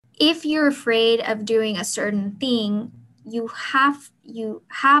if you're afraid of doing a certain thing, you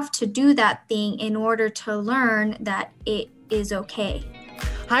have to do that thing in order to learn that it is okay.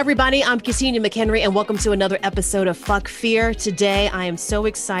 Hi, everybody. I'm Katina McHenry, and welcome to another episode of Fuck Fear. Today, I am so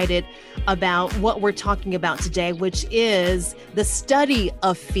excited about what we're talking about today, which is the study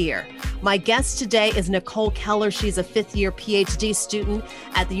of fear. My guest today is Nicole Keller. She's a fifth-year PhD student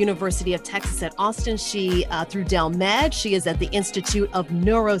at the University of Texas at Austin. She, through Del Med, she is at the Institute of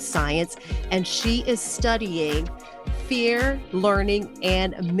Neuroscience, and she is studying fear, learning,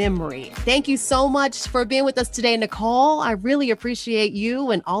 and memory. Thank you so much for being with us today, Nicole. I really appreciate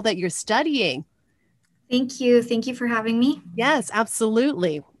you and all that you're studying. Thank you. Thank you for having me. Yes,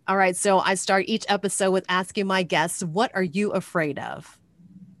 absolutely. All right. So I start each episode with asking my guests, what are you afraid of?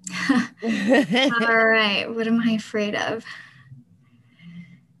 All right. What am I afraid of?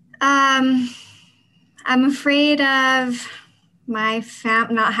 I'm afraid of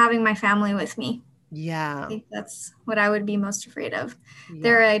not having my family with me. Yeah. I think that's what I would be most afraid of. Yeah.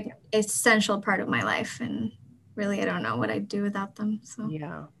 They're an essential part of my life, and really, I don't know what I'd do without them. So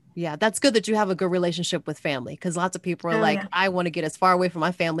Yeah. Yeah, that's good that you have a good relationship with family, because lots of people are Oh, like, yeah. I want to get as far away from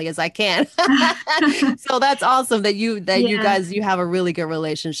my family as I can. So that's awesome that you Yeah. you have a really good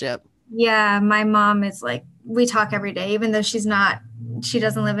relationship. Yeah, my mom is like, we talk every day, even though she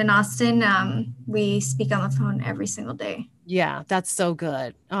doesn't live in Austin. We speak on the phone every single day. Yeah, that's so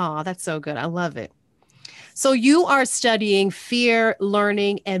good. Oh, that's so good. I love it. So you are studying fear,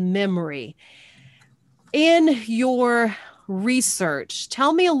 learning, and memory. In your research,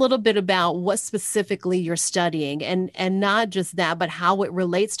 tell me a little bit about what specifically you're studying, and not just that, but how it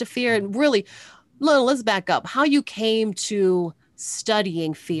relates to fear. And really, let's back up. How you came to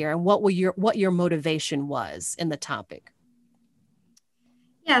studying fear and what your motivation was in the topic.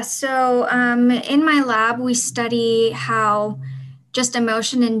 Yeah, so in my lab, we study how just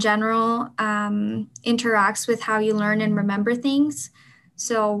emotion in general interacts with how you learn and remember things.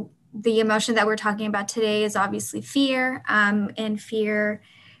 So the emotion that we're talking about today is obviously fear, and fear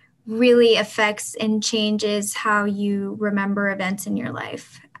really affects and changes how you remember events in your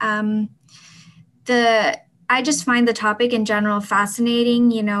life. I just find the topic in general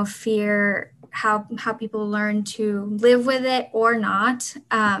fascinating. Fear, how people learn to live with it or not,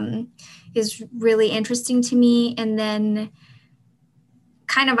 is really interesting to me. And then,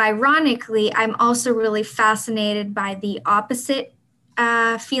 kind of ironically, I'm also really fascinated by the opposite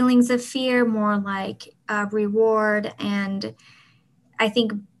feelings of fear, more like reward. And I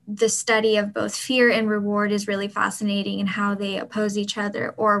think the study of both fear and reward is really fascinating, and how they oppose each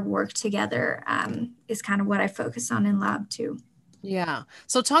other or work together is kind of what I focus on in lab too. Yeah.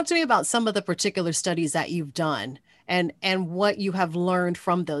 So talk to me about some of the particular studies that you've done and what you have learned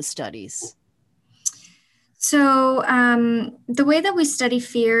from those studies. So the way that we study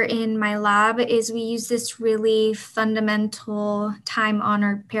fear in my lab is we use this really fundamental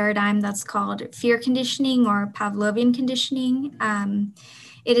time-honored paradigm that's called fear conditioning or Pavlovian conditioning.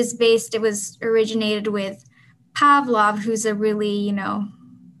 It was originated with Pavlov, who's a really,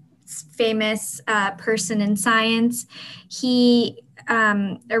 famous person in science. He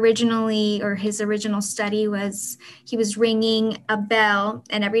his original study was he was ringing a bell,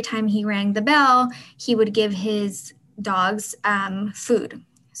 and every time he rang the bell, he would give his dogs food.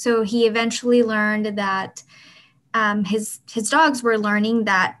 So he eventually learned that his dogs were learning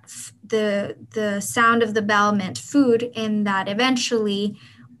that the sound of the bell meant food, and that eventually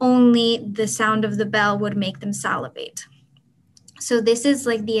only the sound of the bell would make them salivate. So this is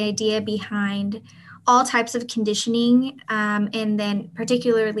like the idea behind all types of conditioning, and then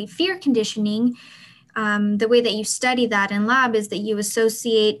particularly fear conditioning. The way that you study that in lab is that you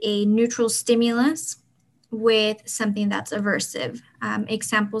associate a neutral stimulus with something that's aversive.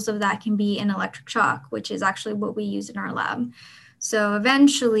 Examples of that can be an electric shock, which is actually what we use in our lab. So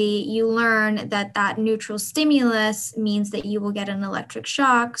eventually you learn that that neutral stimulus means that you will get an electric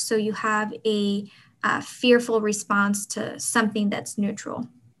shock. So you have a fearful response to something that's neutral.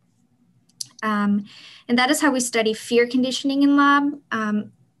 And that is how we study fear conditioning in lab.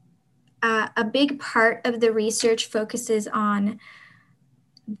 A big part of the research focuses on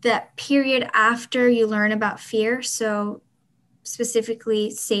the period after you learn about fear. So specifically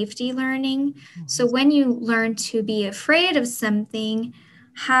safety learning. Mm-hmm. So when you learn to be afraid of something,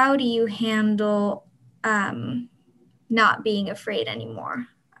 how do you handle not being afraid anymore?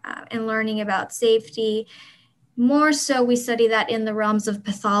 And learning about safety. More so, we study that in the realms of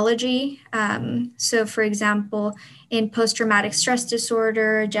pathology. So, for example, in post-traumatic stress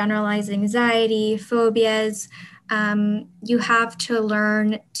disorder, generalized anxiety, phobias, you have to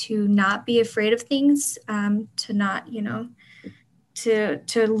learn to not be afraid of things, to not, to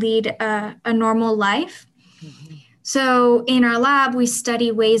lead a normal life. Mhm. So in our lab, we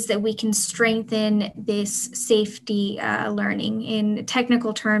study ways that we can strengthen this safety learning. In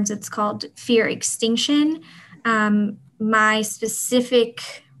technical terms, it's called fear extinction. My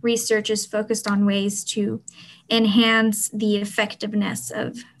specific research is focused on ways to enhance the effectiveness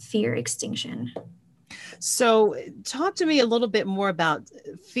of fear extinction. So, talk to me a little bit more about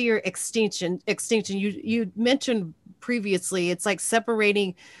fear extinction. Extinction. You mentioned previously, it's like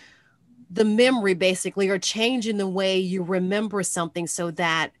separating the memory, basically, or changing the way you remember something, so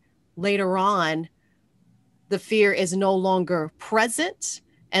that later on the fear is no longer present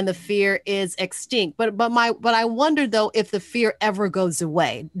and the fear is extinct. But I wonder though, if the fear ever goes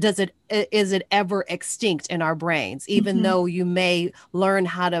away, is it ever extinct in our brains, even Mhm. though you may learn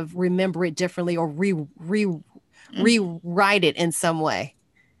how to remember it differently or rewrite it in some way?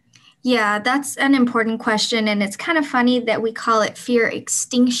 Yeah, that's an important question. And it's kind of funny that we call it fear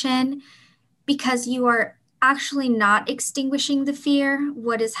extinction because you are actually not extinguishing the fear.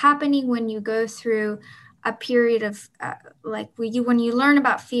 What is happening when you go through a period of when you learn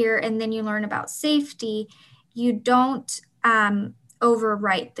about fear and then you learn about safety, you don't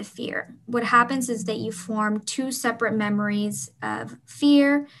overwrite the fear. What happens is that you form two separate memories of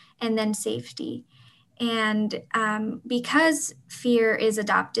fear and then safety. And because fear is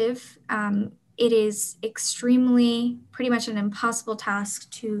adaptive, it is extremely, pretty much an impossible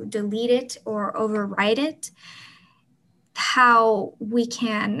task to delete it or override it. How we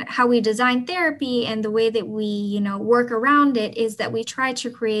design therapy and the way that we, work around it is that we try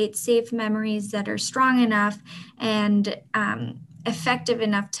to create safe memories that are strong enough and effective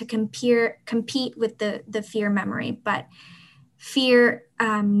enough to compete with the fear memory. But fear,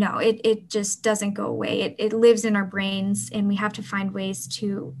 no, it just doesn't go away. It lives in our brains, and we have to find ways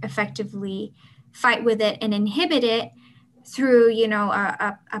to effectively fight with it and inhibit it through,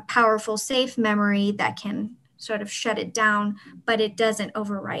 a powerful, safe memory that can sort of shut it down, but it doesn't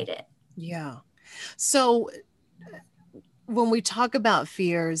override it. Yeah. So when we talk about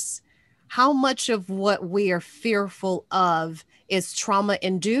fears, how much of what we are fearful of is trauma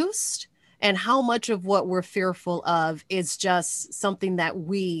induced? And how much of what we're fearful of is just something that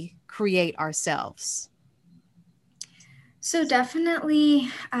we create ourselves? So, definitely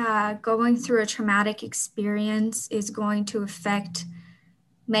going through a traumatic experience is going to affect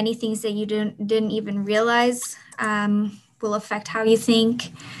many things that you didn't even realize, will affect how you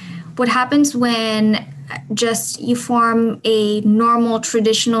think. What happens when just you form a normal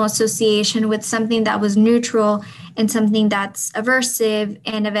traditional association with something that was neutral and something that's aversive,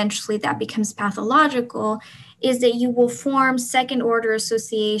 and eventually that becomes pathological, is that you will form second order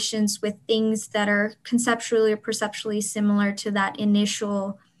associations with things that are conceptually or perceptually similar to that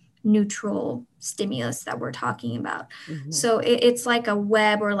initial neutral stimulus that we're talking about. Mhm. So it's like a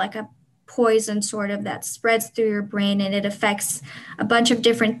web or like a poison sort of that spreads through your brain, and it affects a bunch of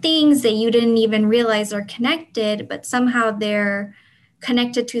different things that you didn't even realize are connected, but somehow they're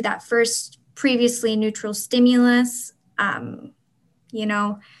connected to that first previously neutral stimulus. You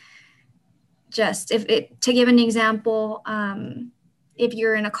know, just if it, to give an example, if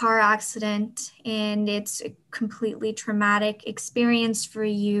you're in a car accident and it's a completely traumatic experience for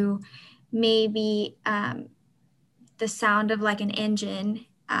you, maybe the sound of like an engine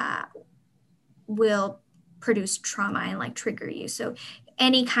will produce trauma and like trigger you. So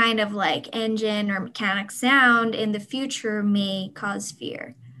any kind of like engine or mechanic sound in the future may cause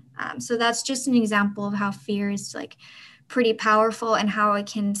fear. So that's just an example of how fear is like pretty powerful and how it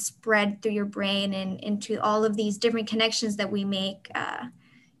can spread through your brain and into all of these different connections that we make.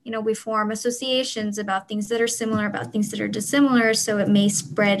 We form associations about things that are similar, about things that are dissimilar. So it may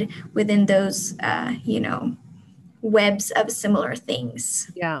spread within those, webs of similar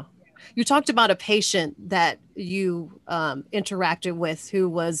things. Yeah. You talked about a patient that you interacted with who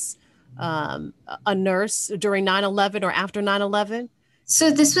was a nurse during 9/11 or after 9/11.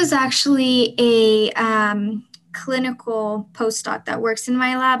 So this was actually a clinical postdoc that works in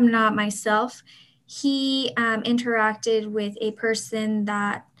my lab, not myself. He interacted with a person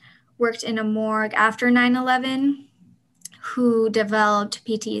that worked in a morgue after 9/11 who developed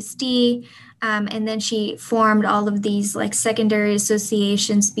PTSD. And then she formed all of these like secondary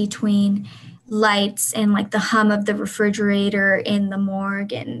associations between lights and like the hum of the refrigerator in the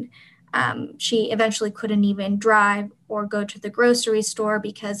morgue. And she eventually couldn't even drive or go to the grocery store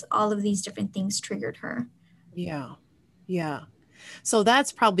because all of these different things triggered her. Yeah. Yeah. So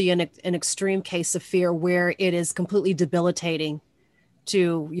that's probably an extreme case of fear where it is completely debilitating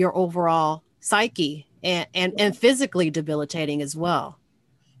to your overall psyche and physically debilitating as well.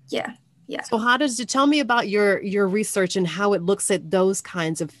 Yeah. Yeah. So how does it tell me about your research and how it looks at those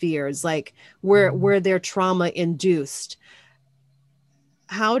kinds of fears, like where they're trauma induced?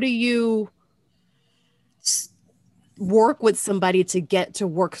 How do you work with somebody to get to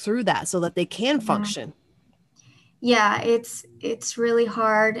work through that so that they can function? Yeah, it's really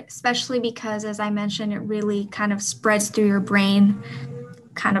hard, especially because, as I mentioned, it really kind of spreads through your brain,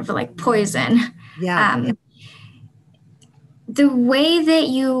 kind of like poison. Yeah. Um, the way that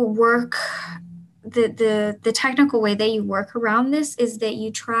you work, the technical way that you work around this is that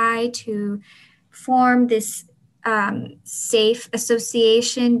you try to form this safe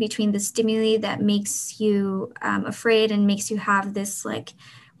association between the stimuli that makes you afraid and makes you have this like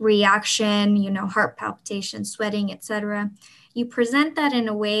reaction, heart palpitation, sweating, etc. You present that in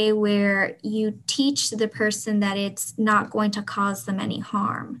a way where you teach the person that it's not going to cause them any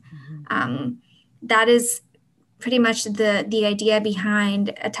harm. That is pretty much the idea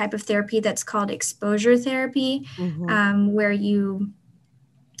behind a type of therapy that's called exposure therapy, where you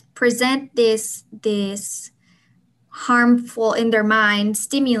present this harmful in their mind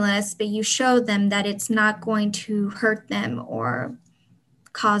stimulus, but you show them that it's not going to hurt them or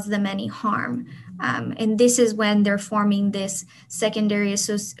cause them any harm. And this is when they're forming this secondary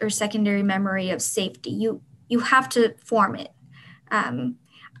memory of safety. You have to form it.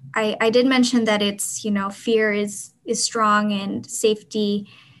 I did mention that it's, fear is strong and safety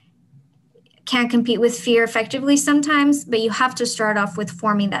can't compete with fear effectively sometimes, but you have to start off with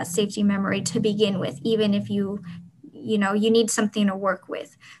forming that safety memory to begin with, even if you need something to work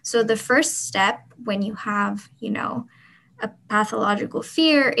with. So the first step when you have, a pathological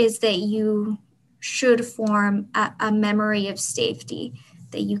fear is that you should form a memory of safety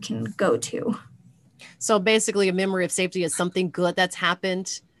that you can go to. So basically a memory of safety is something good that's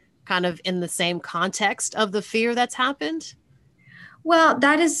happened kind of in the same context of the fear that's happened? Well,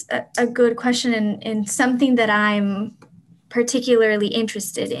 that is a good question and something that I'm particularly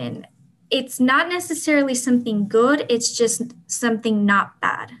interested in. It's not necessarily something good, it's just something not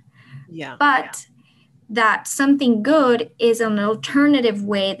bad. Yeah. But that something good is an alternative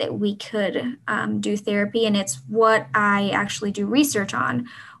way that we could do therapy, and it's what I actually do research on.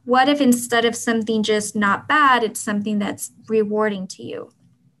 What if instead of something just not bad, it's something that's rewarding to you?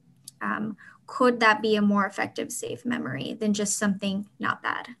 Could that be a more effective, safe memory than just something not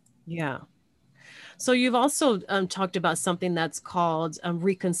bad? Yeah. So you've also talked about something that's called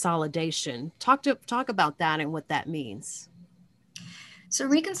reconsolidation. Talk about that and what that means. So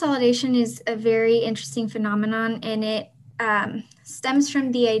reconsolidation is a very interesting phenomenon, and it stems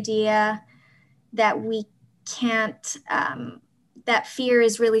from the idea that we can't, that fear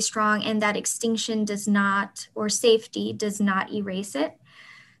is really strong and that extinction does not, or safety does not erase it.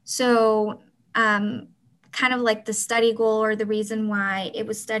 So kind of like the study goal or the reason why it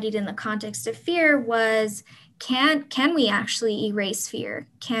was studied in the context of fear was, can we actually erase fear?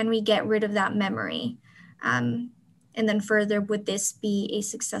 Can we get rid of that memory? And then further, would this be a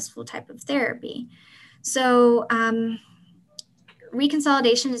successful type of therapy? So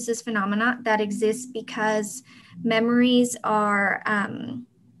reconsolidation is this phenomena that exists because memories are,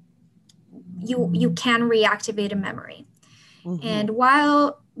 you can reactivate a memory. And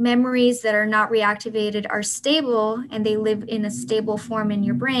while memories that are not reactivated are stable and they live in a stable form in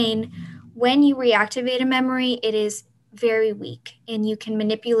your brain, when you reactivate a memory, it is very weak and you can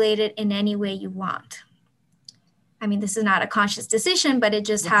manipulate it in any way you want. I mean, this is not a conscious decision, but it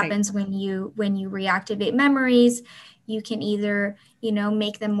just happens when you reactivate memories. You can either,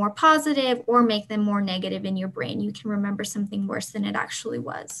 make them more positive or make them more negative in your brain. You can remember something worse than it actually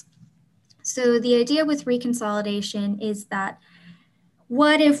was. So the idea with reconsolidation is that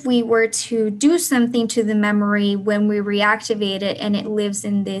what if we were to do something to the memory when we reactivate it and it lives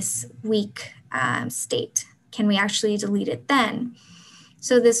in this weak state? Can we actually delete it then?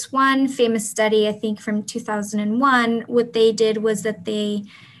 So this one famous study, I think from 2001, what they did was that they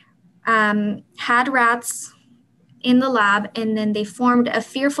had rats in the lab and then they formed a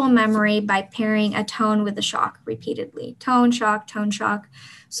fearful memory by pairing a tone with a shock repeatedly. Tone, shock, tone, shock.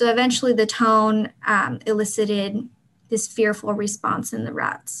 So eventually the tone elicited this fearful response in the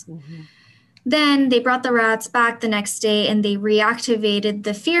rats. Then they brought the rats back the next day and they reactivated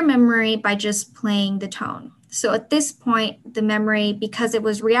the fear memory by just playing the tone. So at this point, the memory, because it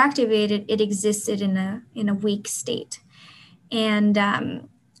was reactivated, it existed in a weak state. And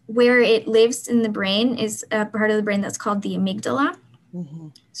where it lives in the brain is a part of the brain that's called the amygdala.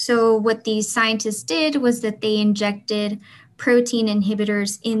 So what these scientists did was that they injected protein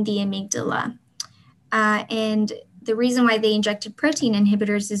inhibitors in the amygdala. And the reason why they injected protein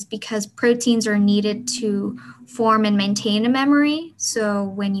inhibitors is because proteins are needed to form and maintain a memory. So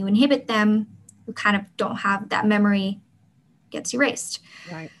when you inhibit them, you kind of don't have that memory, gets erased.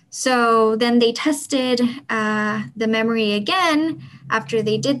 Right. So then they tested the memory again after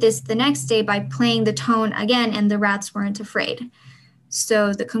they did this the next day by playing the tone again, and the rats weren't afraid.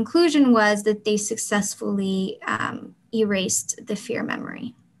 So the conclusion was that they successfully erased the fear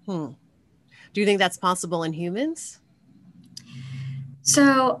memory. Do you think that's possible in humans?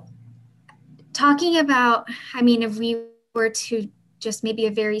 So talking about, I mean, if we were to just maybe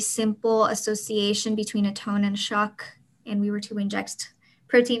a very simple association between a tone and a shock, and we were to inject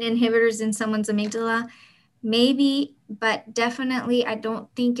protein inhibitors in someone's amygdala, maybe, but definitely I don't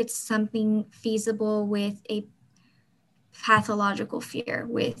think it's something feasible with a pathological fear,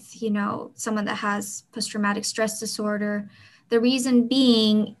 with, you know, someone that has post-traumatic stress disorder. The reason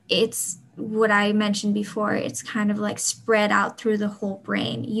being, it's what I mentioned before, it's kind of like spread out through the whole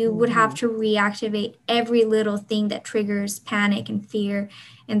brain. You would have to reactivate every little thing that triggers panic and fear,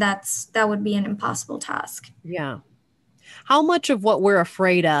 and that would be an impossible task. Yeah. How much of what we're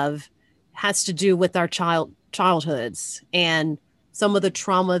afraid of has to do with our childhoods and some of the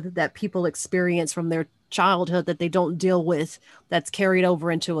trauma that people experience from their childhood that they don't deal with, that's carried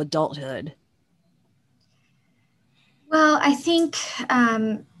over into adulthood? Well, I think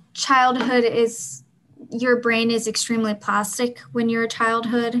childhood is, your brain is extremely plastic when you're a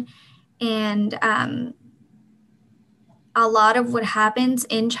childhood. And a lot of what happens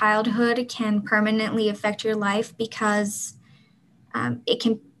in childhood can permanently affect your life because it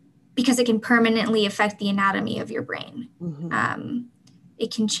can permanently affect the anatomy of your brain.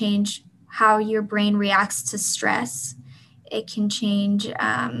 It can change how your brain reacts to stress. It can change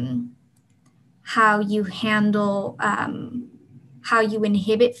how you handle, how you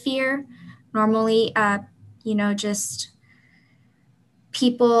inhibit fear. Normally, just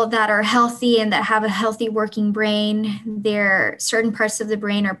people that are healthy and that have a healthy working brain, their certain parts of the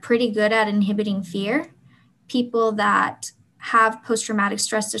brain are pretty good at inhibiting fear. People that have post-traumatic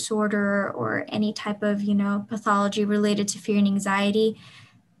stress disorder or any type of, pathology related to fear and anxiety,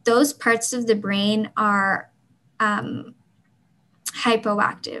 those parts of the brain are hypoactive.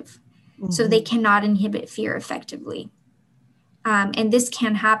 So they cannot inhibit fear effectively. And this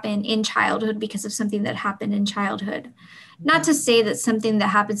can happen in childhood because of something that happened in childhood. Not to say that something that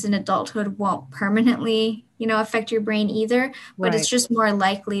happens in adulthood won't permanently, affect your brain either, but it's just more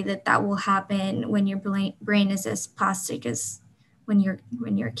likely that will happen when your brain is as plastic as when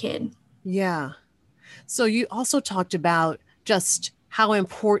you're a kid. Yeah. So you also talked about just how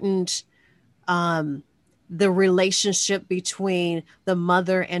important the relationship between the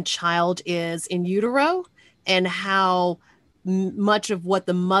mother and child is in utero, and how much of what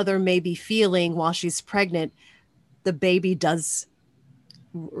the mother may be feeling while she's pregnant, the baby does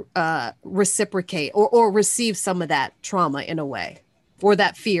reciprocate or receive some of that trauma in a way, or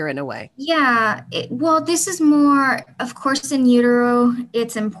that fear in a way. Yeah, well, this is more, of course, in utero,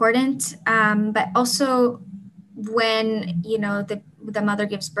 it's important, but also when, the mother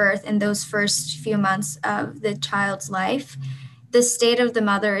gives birth in those first few months of the child's life, the state of the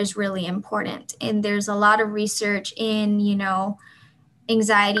mother is really important. And there's a lot of research in,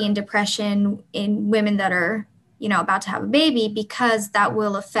 anxiety and depression in women that are, about to have a baby, because that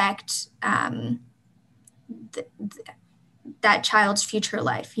will affect that child's future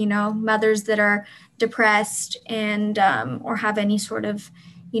life. Mothers that are depressed and or have any sort of,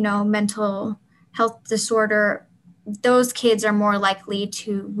 mental health disorder, those kids are more likely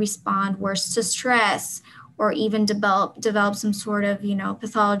to respond worse to stress, or even develop some sort of,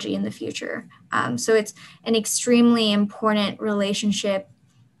 pathology in the future. So it's an extremely important relationship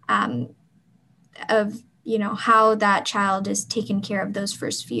of, how that child is taken care of those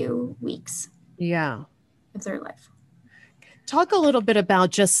first few weeks of their life. Talk a little bit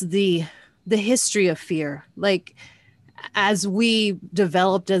about just the history of fear, like as we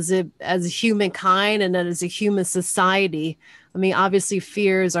developed as a humankind and as a human society. I mean, obviously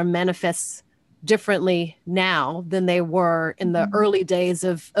fears are manifest differently now than they were in the early days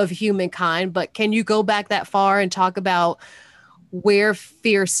of humankind. But can you go back that far and talk about where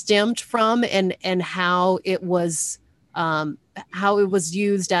fear stemmed from, and how it was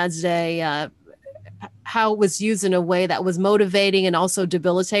used as how it was used in a way that was motivating and also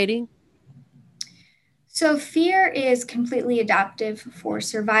debilitating? So fear is completely adaptive for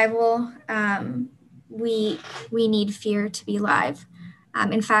survival. We need fear to be alive.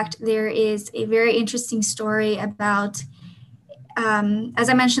 In fact, there is a very interesting story about, as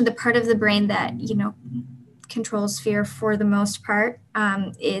I mentioned, the part of the brain that, controls fear for the most part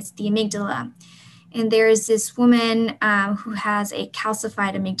is the amygdala. And there is this woman who has a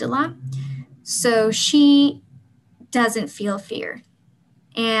calcified amygdala. So she doesn't feel fear.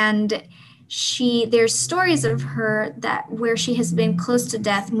 And there's stories of her that where she has been close to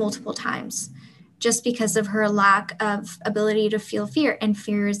death multiple times just because of her lack of ability to feel fear. And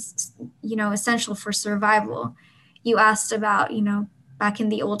fear is, essential for survival. You asked about, back in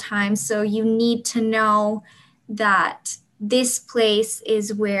the old times. So you need to know that this place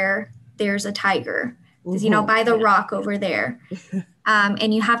is where there's a tiger, by the rock over there.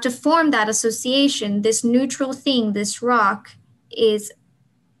 And you have to form that association. This neutral thing, this rock, is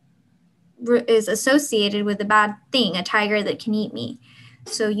associated with a bad thing, a tiger that can eat me.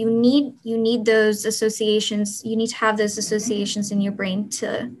 So you need those associations. You need to have those associations in your brain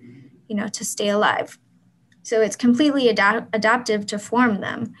to stay alive. So it's completely adaptive to form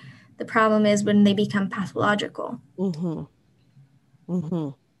them. The problem is when they become pathological.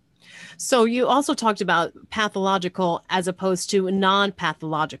 So you also talked about pathological as opposed to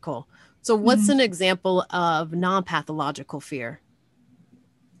non-pathological. So what's an example of non-pathological fear?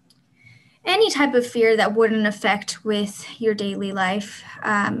 Any type of fear that wouldn't affect with your daily life,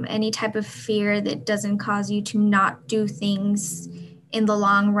 any type of fear that doesn't cause you to not do things in the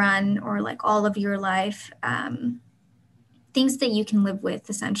long run or like all of your life, things that you can live with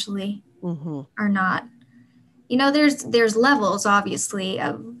essentially are not, there's levels obviously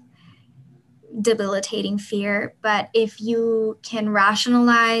of debilitating fear, but if you can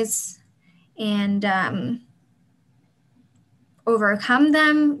rationalize and overcome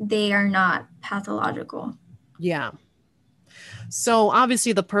them, they are not pathological. Yeah. So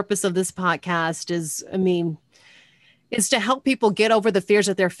obviously the purpose of this podcast is to help people get over the fears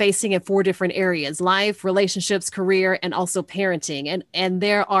that they're facing in 4 different areas: life, relationships, career, and also parenting. And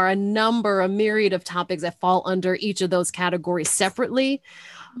there are a myriad of topics that fall under each of those categories separately.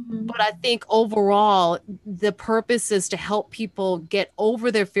 But I think overall, the purpose is to help people get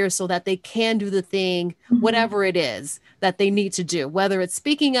over their fears so that they can do the thing, whatever it is that they need to do, whether it's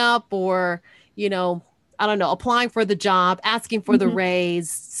speaking up or, I don't know, applying for the job, asking for the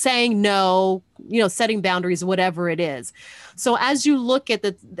raise, saying no, setting boundaries, whatever it is. So as you look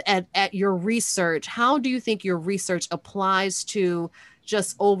at at your research, how do you think your research applies to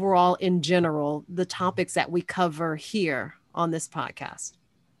just overall in general, the topics that we cover here on this podcast?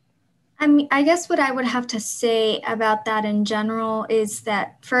 I guess what I would have to say about that in general is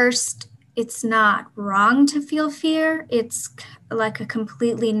that first, it's not wrong to feel fear. It's like a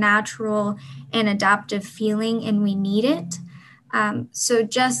completely natural and adaptive feeling, and we need it. So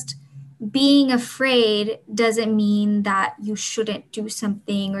just being afraid doesn't mean that you shouldn't do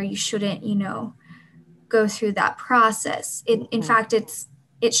something or you shouldn't, go through that process. In fact,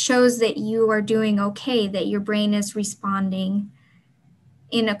 it shows that you are doing okay, that your brain is responding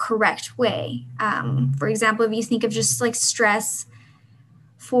in a correct way. For example, if you think of just like stress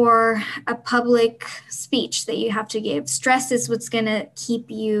for a public speech that you have to give, stress is what's going to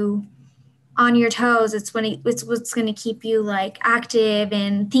keep you on your toes. It's what's going to keep you like active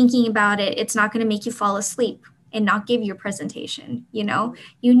and thinking about it. It's not going to make you fall asleep and not give your presentation. You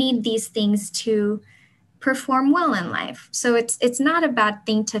need these things to perform well in life. So it's not a bad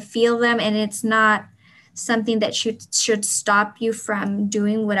thing to feel them, and it's not something that should stop you from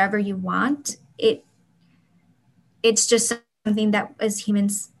doing whatever you want. It's just something that as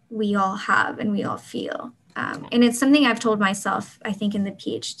humans we all have and we all feel. And it's something I've told myself, I think, in the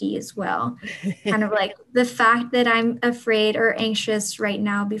PhD as well. Kind of like the fact that I'm afraid or anxious right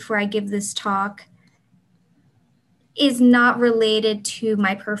now before I give this talk is not related to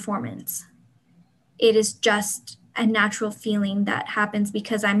my performance. It is just a natural feeling that happens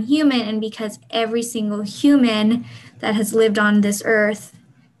because I'm human and because every single human that has lived on this earth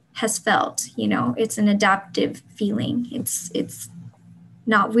has felt, it's an adaptive feeling. It's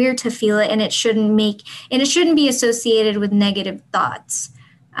not weird to feel it, and it shouldn't be associated with negative thoughts.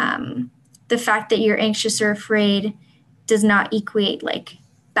 The fact that you're anxious or afraid does not equate like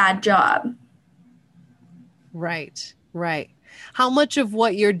bad job. Right. How much of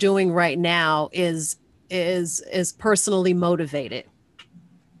what you're doing right now is personally motivated?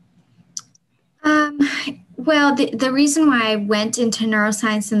 Well, the reason why I went into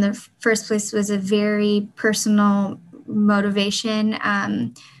neuroscience in the first place was a very personal motivation.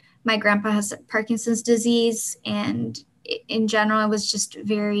 My grandpa has Parkinson's disease, and in general, I was just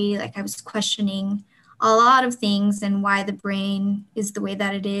very I was questioning a lot of things and why the brain is the way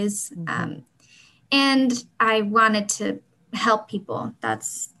that it is. And I wanted to help people. That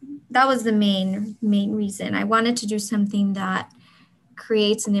was the main reason. I wanted to do something that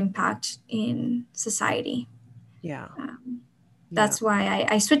creates an impact in society. Yeah. Yeah. That's why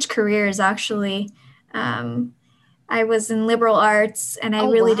I switched careers actually. Um, I was in liberal arts and I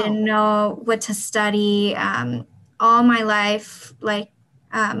Oh, really wow. didn't know what to study all my life, like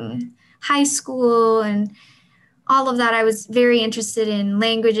high school and all of that. I was very interested in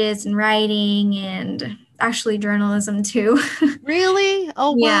languages and writing and actually journalism too. Really?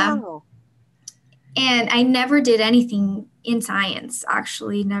 Oh, Yeah. wow. And I never did anything in science,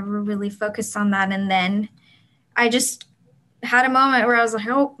 actually, never really focused on that. And then I just had a moment where I was like,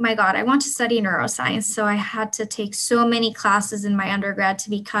 oh my God, I want to study neuroscience. So I had to take so many classes in my undergrad to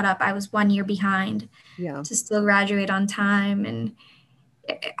be caught up. I was 1 year behind Yeah. to still graduate on time. And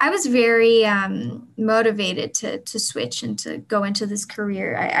I was very motivated to switch and to go into this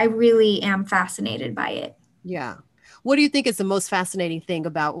career. I really am fascinated by it. Yeah. What do you think is the most fascinating thing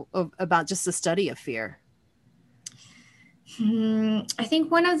about just the study of fear? I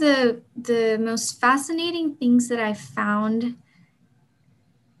think one of the most fascinating things that I found,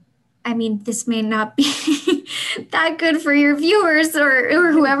 I mean, this may not be that good for your viewers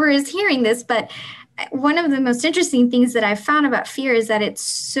or whoever is hearing this, but one of the most interesting things that I found about fear is that it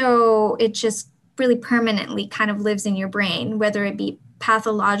just really permanently kind of lives in your brain, whether it be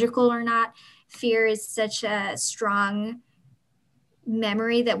pathological or not. Fear is such a strong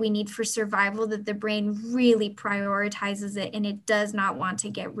memory that we need for survival that the brain really prioritizes it and it does not want to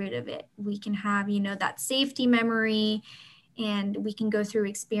get rid of it. We can have, that safety memory and we can go through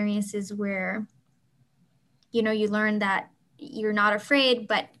experiences where, you learn that you're not afraid,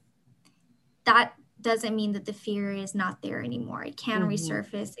 but that doesn't mean that the fear is not there anymore. It can Hmm.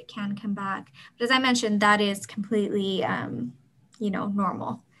 resurface, it can come back. But as I mentioned, that is completely,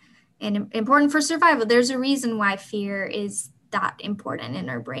 normal and important for survival. There's a reason why fear is that important in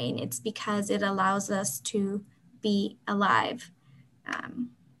our brain. It's because it allows us to be alive.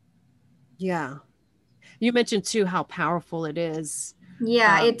 Um, Yeah. You mentioned too how powerful it is.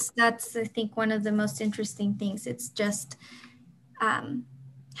 yeah, Um, that's I think one of the most interesting things. It's just um,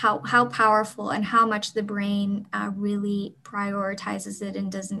 how powerful and how much the brain really prioritizes it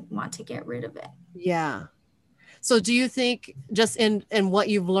and doesn't want to get rid of it. yeah. So do you think just in what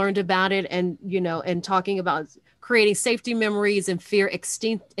you've learned about it and and talking about creating safety memories and fear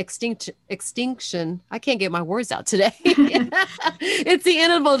extinction, I can't get my words out today. It's the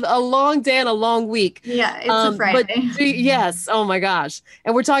end of a long day and a long week. Yeah, it's a But Friday. yes, oh my gosh.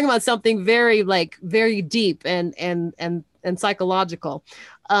 And we're talking about something very very deep and psychological.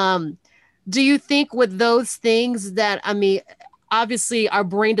 Um, do you think with those things that, I mean, obviously our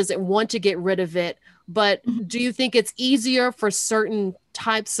brain doesn't want to get rid of it, but do you think it's easier for certain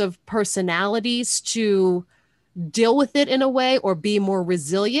types of personalities to deal with it in a way or be more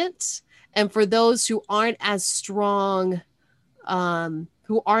resilient? And for those who aren't as strong,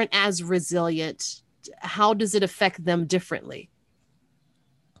 who aren't as resilient, how does it affect them differently?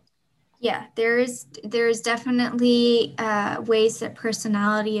 Yeah, there is definitely ways that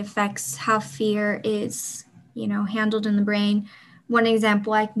personality affects how fear is, handled in the brain. One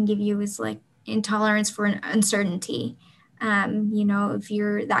example I can give you is like intolerance for an uncertainty. If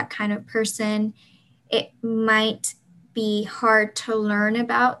you're that kind of person, it might be hard to learn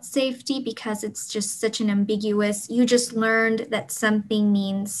about safety because it's just such an ambiguous. You just learned that something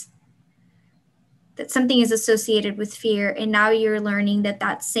is associated with fear and now you're learning that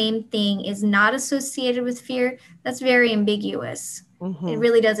that same thing is not associated with fear. That's very ambiguous. It Hmm.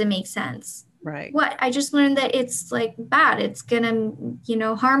 really doesn't make sense. Right. What? I just learned that it's like bad, it's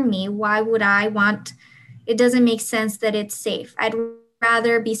gonna harm me. Why would I want? It doesn't make sense that it's safe. I'd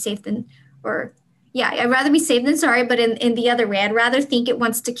rather be safe than or yeah, I'd rather be safe than sorry, but in the other way, I'd rather think it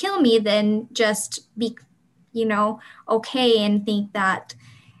wants to kill me than just be you know okay and think that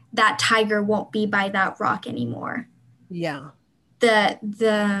that tiger won't be by that rock anymore. Yeah. The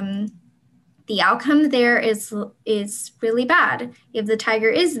the um, the outcome there is really bad. If the tiger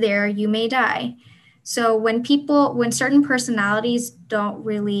is there, you may die. So when certain personalities don't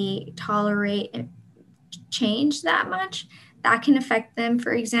really tolerate change that much, that can affect them.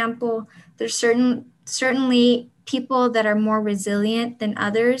 For example, there's certainly people that are more resilient than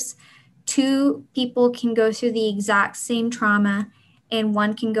others. Two people can go through the exact same trauma and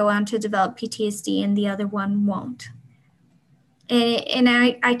one can go on to develop PTSD and the other one won't. And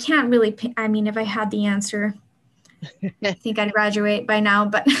I can't really, I mean, if I had the answer, I think I'd graduate by now,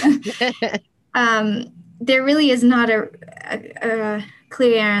 but there really is not a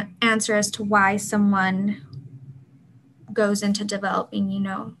clear answer as to why someone goes into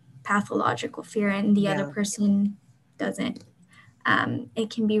developing, pathological fear and the other Yeah. person doesn't. It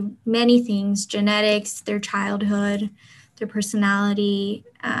can be many things: genetics, their childhood, their personality.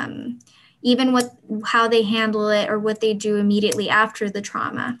 even what how they handle it or what they do immediately after the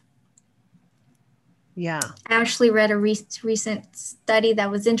trauma. Yeah. I actually read a recent study that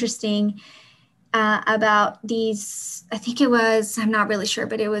was interesting about these. I think it was, I'm not really sure,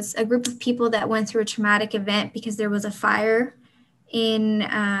 but it was a group of people that went through a traumatic event because there was a fire in,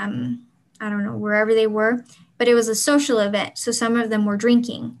 I don't know, wherever they were, but it was a social event. So some of them were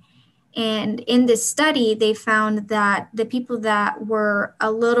drinking. And in this study, they found that the people that were a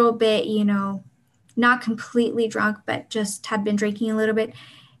little bit, not completely drunk, but just had been drinking a little bit,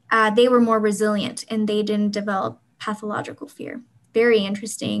 they were more resilient and they didn't develop pathological fear. Very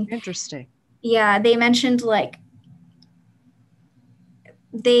interesting. Interesting. Yeah, they mentioned like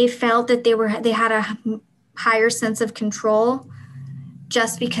they felt that they had a higher sense of control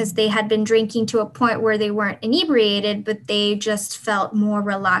just because they had been drinking to a point where they weren't inebriated, but they just felt more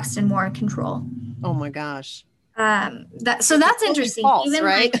relaxed and more in control. Oh my gosh. That's Totally interesting. false, Even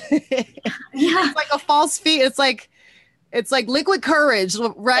right? like, yeah, It's like a false fear. It's like liquid courage,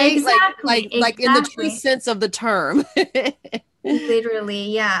 right? Like in the true exactly. sense of the term. Literally,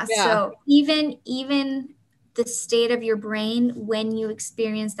 yeah. Yeah. So even the state of your brain when you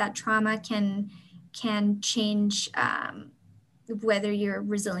experience that trauma can change whether you're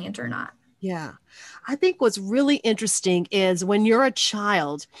resilient or not. Yeah. I think what's really interesting is when you're a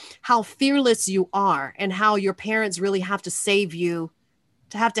child, how fearless you are and how your parents really have to save you,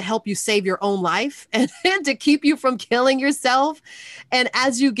 to have to help you save your own life and to keep you from killing yourself. And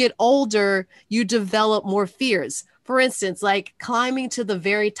as you get older, you develop more fears. For instance, like climbing to the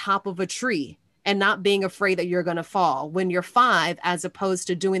very top of a tree and not being afraid that you're going to fall when you're 5, as opposed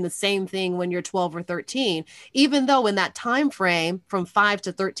to doing the same thing when you're 12 or 13, even though in that time frame from 5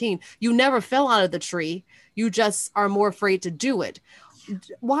 to 13 you never fell out of the tree, you just are more afraid to do it.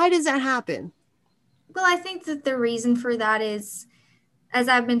 Why does that happen? Well, I think that the reason for that is, as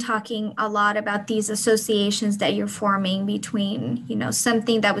I've been talking a lot about these associations that you're forming between,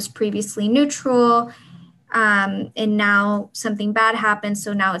 something that was previously neutral, and now something bad happens,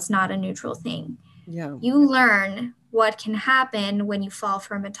 so now it's not a neutral thing. Yeah. You learn what can happen when you fall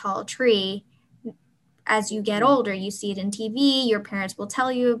from a tall tree. As you get older, you see it in TV, your parents will tell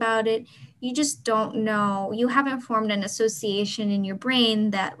you about it. You just don't know. You haven't formed an association in your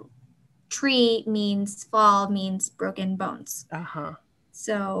brain that tree means fall, means broken bones. Uh-huh.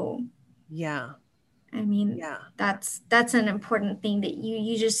 So, Yeah. I mean, Yeah. that's an important thing, that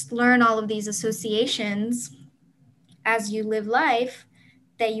you just learn all of these associations as you live life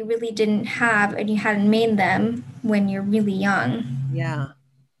that you really didn't have and you hadn't made them when you're really young. Yeah.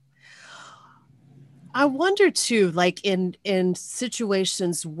 I wonder too, like in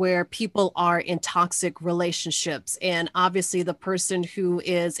situations where people are in toxic relationships, and obviously the person who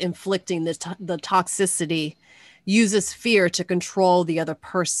is inflicting the toxicity uses fear to control the other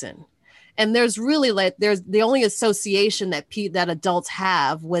person. And there's really like there's the only association that adults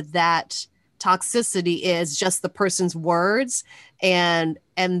have with that toxicity is just the person's words and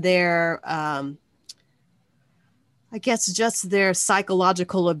their I guess just their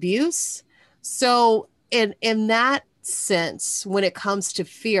psychological abuse. So in that sense, when it comes to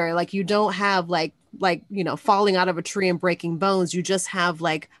fear, like you don't have falling out of a tree and breaking bones. You just have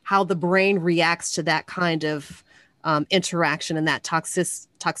like how the brain reacts to that kind of interaction and that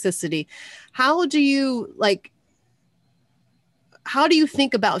toxicity. How do you like? How do you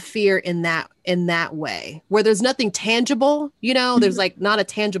think about fear in that way, where there's nothing tangible? There's like not a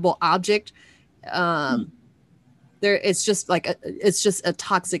tangible object. Um, there it's just like it's just a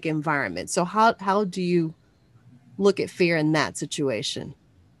toxic environment. So how do you look at fear in that situation?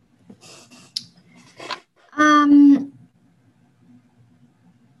 Um,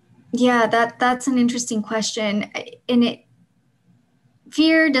 yeah, that's an interesting question. And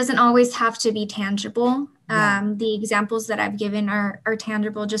fear doesn't always have to be tangible. Yeah. The examples that I've given are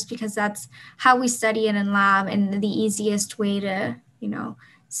tangible just because that's how we study it in lab and the easiest way to,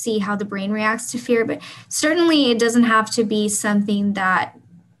 see how the brain reacts to fear. But certainly it doesn't have to be something that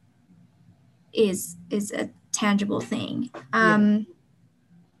is a tangible thing. Yeah.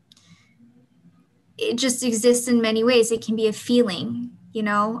 It just exists in many ways. It can be a feeling,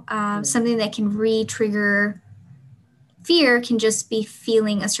 something that can re-trigger fear can just be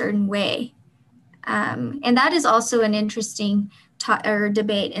feeling a certain way. And that is also an interesting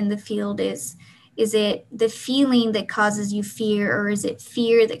debate in the field is it the feeling that causes you fear, or is it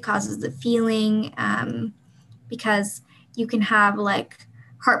fear that causes the feeling? Because you can have like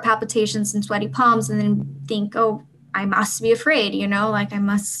heart palpitations and sweaty palms and then think, oh, I must be afraid, like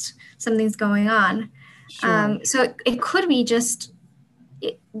something's going on. Sure. So it could be just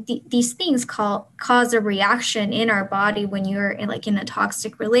these things cause a reaction in our body when you're in a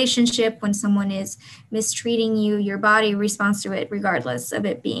toxic relationship, when someone is mistreating you, your body responds to it regardless of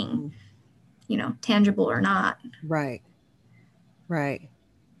it being, tangible or not. Right. Right.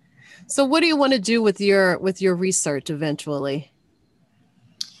 So what do you want to do with your research eventually?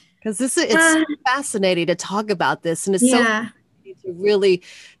 Because it's Uh, fascinating to talk about this, and it's so yeah. to really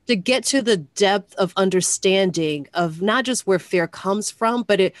to get to the depth of understanding of not just where fear comes from,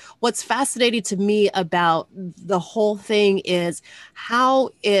 but what's fascinating to me about the whole thing is how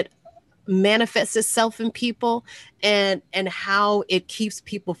it manifests itself in people and how it keeps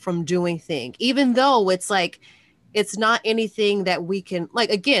people from doing things, even though it's like it's not anything that we can, like,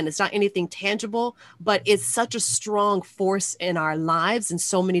 again, it's not anything tangible, but it's such a strong force in our lives in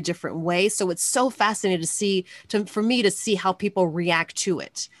so many different ways. So it's so fascinating for me to see how people react to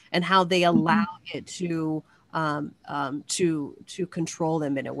it and how they allow it to control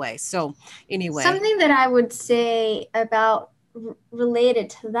them in a way. So anyway. Something that I would say about related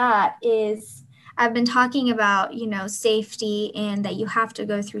to that is I've been talking about, safety and that you have to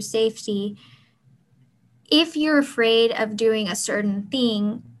go through safety. If you're afraid of doing a certain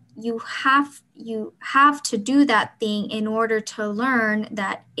thing, you have to do that thing in order to learn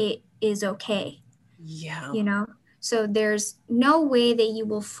that it is okay. Yeah. So there's no way that you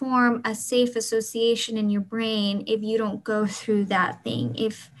will form a safe association in your brain if you don't go through that thing.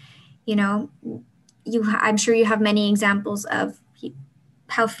 If you know I'm sure you have many examples of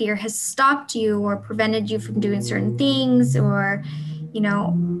how fear has stopped you or prevented you from doing certain things, or you know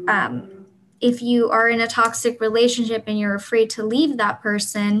um, if you are in a toxic relationship and you're afraid to leave that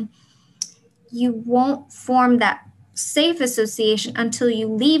person, you won't form that safe association until you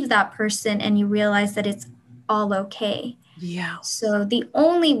leave that person and you realize that it's all okay. Yeah. So the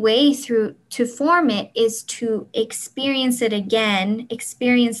only way through to form it is to experience it again,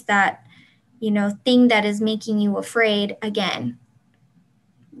 experience that, thing that is making you afraid again.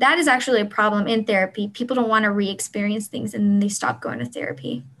 That is actually a problem in therapy. People don't want to re-experience things and then they stop going to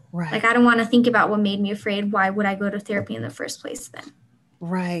therapy. Like, Right. I don't want to think about what made me afraid. Why would I go to therapy in the first place then?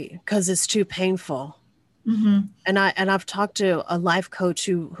 Right. Because it's too painful. Mm-hmm. And I've talked to a life coach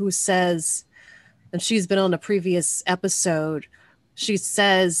who says, and she's been on a previous episode, she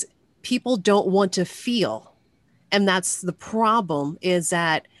says people don't want to feel. And that's the problem, is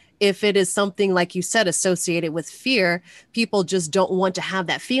that if it is something, like you said, associated with fear, people just don't want to have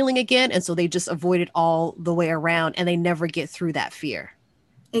that feeling again. And so they just avoid it all the way around and they never get through that fear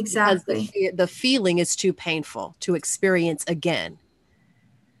because Exactly. the feeling is too painful to experience again.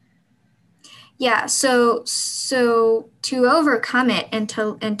 Yeah, so to overcome it and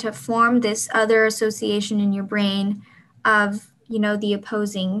to form this other association in your brain of, the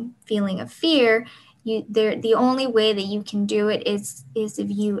opposing feeling of fear, the only way that you can do it is if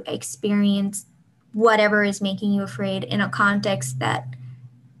you experience whatever is making you afraid in a context that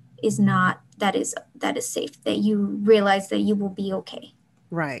is safe, that you realize that you will be okay.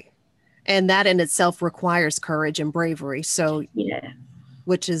 Right. And that in itself requires courage and bravery. So, Yeah.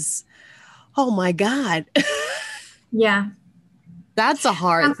 which is, oh my God, Yeah. that's a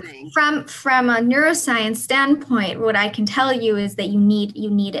hard From thing. from a neuroscience standpoint, what I can tell you is that you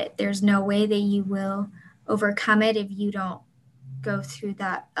need it. There's no way that you will overcome it if you don't go through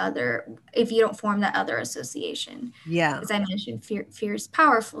if you don't form that other association. Yeah. As I mentioned, fear is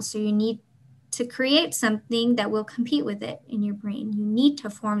powerful, so you need to create something that will compete with it in your brain. You need to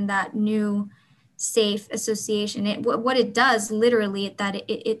form that new safe association. What it does literally is that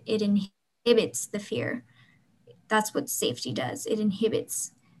it inhibits the fear. That's what safety does. It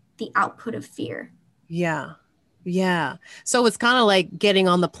inhibits the output of fear. Yeah. Yeah. So it's kind of like getting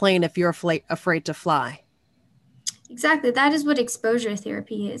on the plane if you're afraid to fly. Exactly. That is what exposure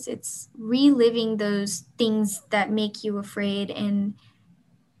therapy is. It's reliving those things that make you afraid and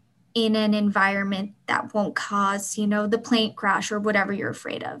in an environment that won't cause, the plane crash or whatever you're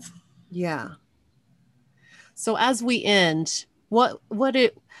afraid of. Yeah. So as we end,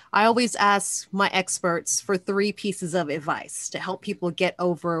 I always ask my experts for 3 pieces of advice to help people get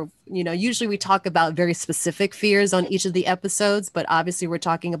over, usually we talk about very specific fears on each of the episodes, but obviously we're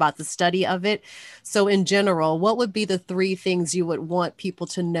talking about the study of it. So in general, what would be the 3 things you would want people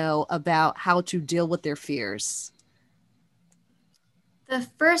to know about how to deal with their fears? The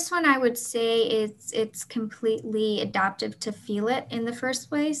first one I would say is it's completely adaptive to feel it in the first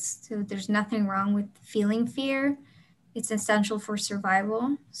place. So there's nothing wrong with feeling fear. It's essential for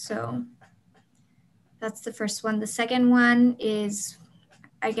survival. So that's the first one. The second one is,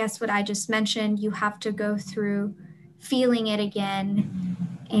 I guess, what I just mentioned. You have to go through feeling it again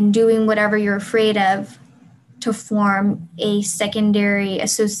and doing whatever you're afraid of to form a secondary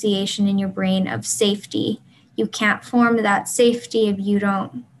association in your brain of safety. You can't form that safety if you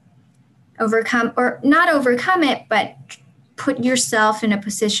don't overcome, or not overcome it, but put yourself in a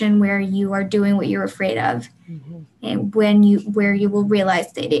position where you are doing what you're afraid of. Mm-hmm. And where you will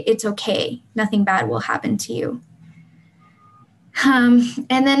realize that it's okay. Nothing bad will happen to you. And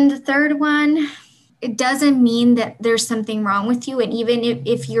then the third one, it doesn't mean that there's something wrong with you. And even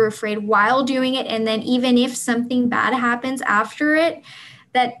if you're afraid while doing it, and then even if something bad happens after it,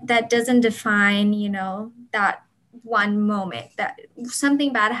 that doesn't define, that one moment. That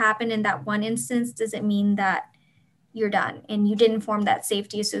something bad happened in that one instance doesn't mean that you're done and you didn't form that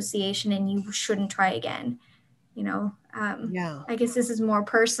safety association and you shouldn't try again. I guess this is more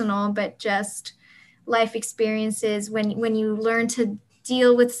personal, but just life experiences, when you learn to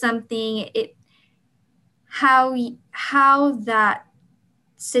deal with something, how that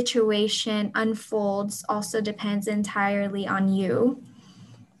situation unfolds also depends entirely on you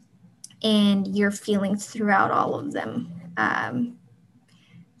and your feelings throughout all of them.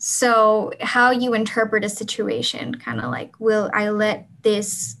 So how you interpret a situation, kind of like, will I let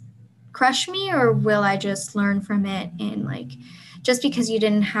this crush me, or will I just learn from it? And like, just because you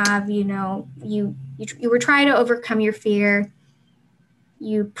didn't have, you were trying to overcome your fear,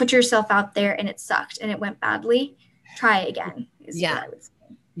 you put yourself out there and it sucked and it went badly, try again. Yeah. What I would say.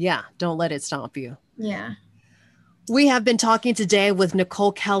 Yeah. Don't let it stop you. Yeah. We have been talking today with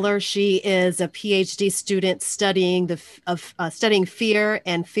Nicole Keller. She is a PhD student studying studying fear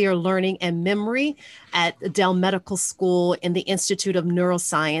and fear learning and memory at Dell Medical School in the Institute of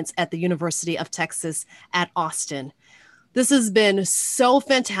Neuroscience at the University of Texas at Austin. This has been so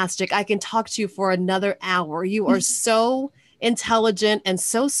fantastic. I can talk to you for another hour. You are so intelligent and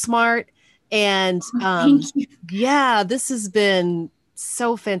so smart. And thank you. Yeah, this has been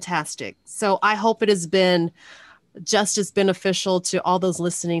so fantastic. So I hope it has been just as beneficial to all those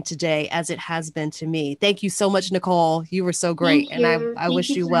listening today as it has been to me. Thank you so much, Nicole. You were so great. Thank you. I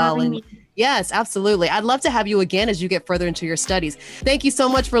wish you well. And yes, absolutely. I'd love to have you again as you get further into your studies. Thank you so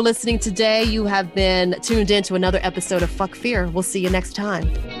much for listening today. You have been tuned in to another episode of Fuck Fear. We'll see you next time.